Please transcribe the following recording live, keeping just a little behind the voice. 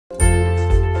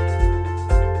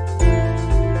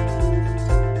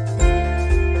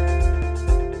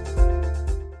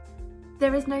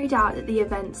doubt that the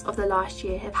events of the last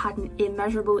year have had an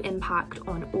immeasurable impact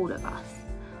on all of us.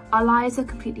 Our lives are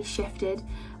completely shifted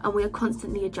and we are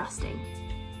constantly adjusting.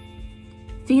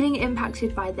 Feeling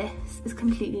impacted by this is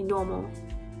completely normal,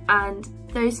 and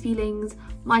those feelings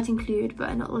might include, but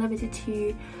are not limited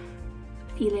to,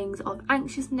 feelings of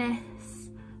anxiousness,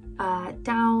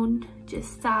 down,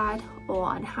 just sad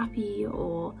or unhappy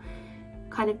or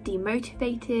kind of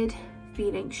demotivated,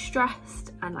 feeling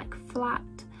stressed and like flat,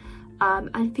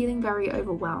 and feeling very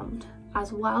overwhelmed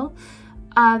as well.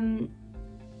 And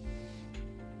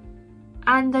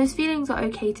those feelings are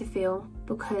okay to feel,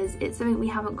 because it's something we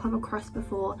haven't come across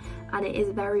before, and it is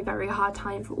a very, very hard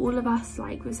time for all of us.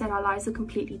 Like we said, our lives are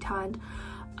completely turned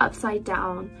upside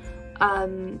down,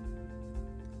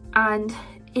 and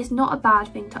it's not a bad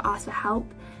thing to ask for help.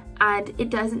 And it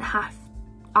doesn't have,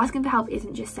 asking for help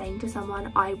isn't just saying to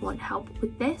someone, I want help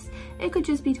with this. It could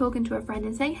just be talking to a friend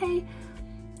and saying, hey,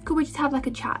 could we just have like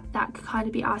a chat? That could kind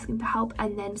of be asking for help,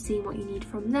 and then seeing what you need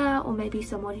from there, or maybe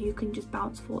someone who can just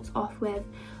bounce thoughts off with.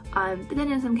 But then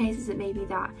in some cases it may be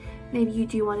that maybe you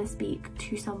do want to speak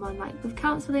to someone like with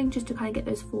counselling, just to kind of get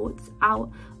those thoughts out,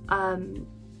 and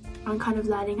kind of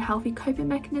learning healthy coping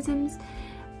mechanisms.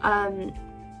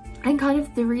 And kind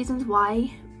of the reasons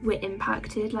why we're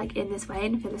impacted like in this way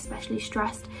and feel especially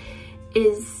stressed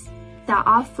is that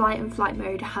our fight and flight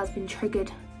mode has been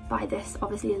triggered by this.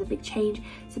 Obviously there's a big change,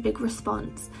 it's a big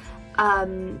response,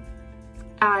 and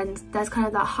there's kind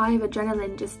of that high of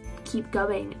adrenaline just keep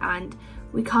going, and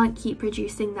we can't keep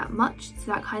producing that much,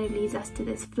 so that kind of leads us to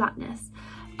this flatness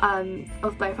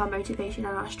of both our motivation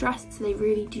and our stress. So they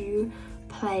really do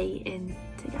play in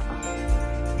together.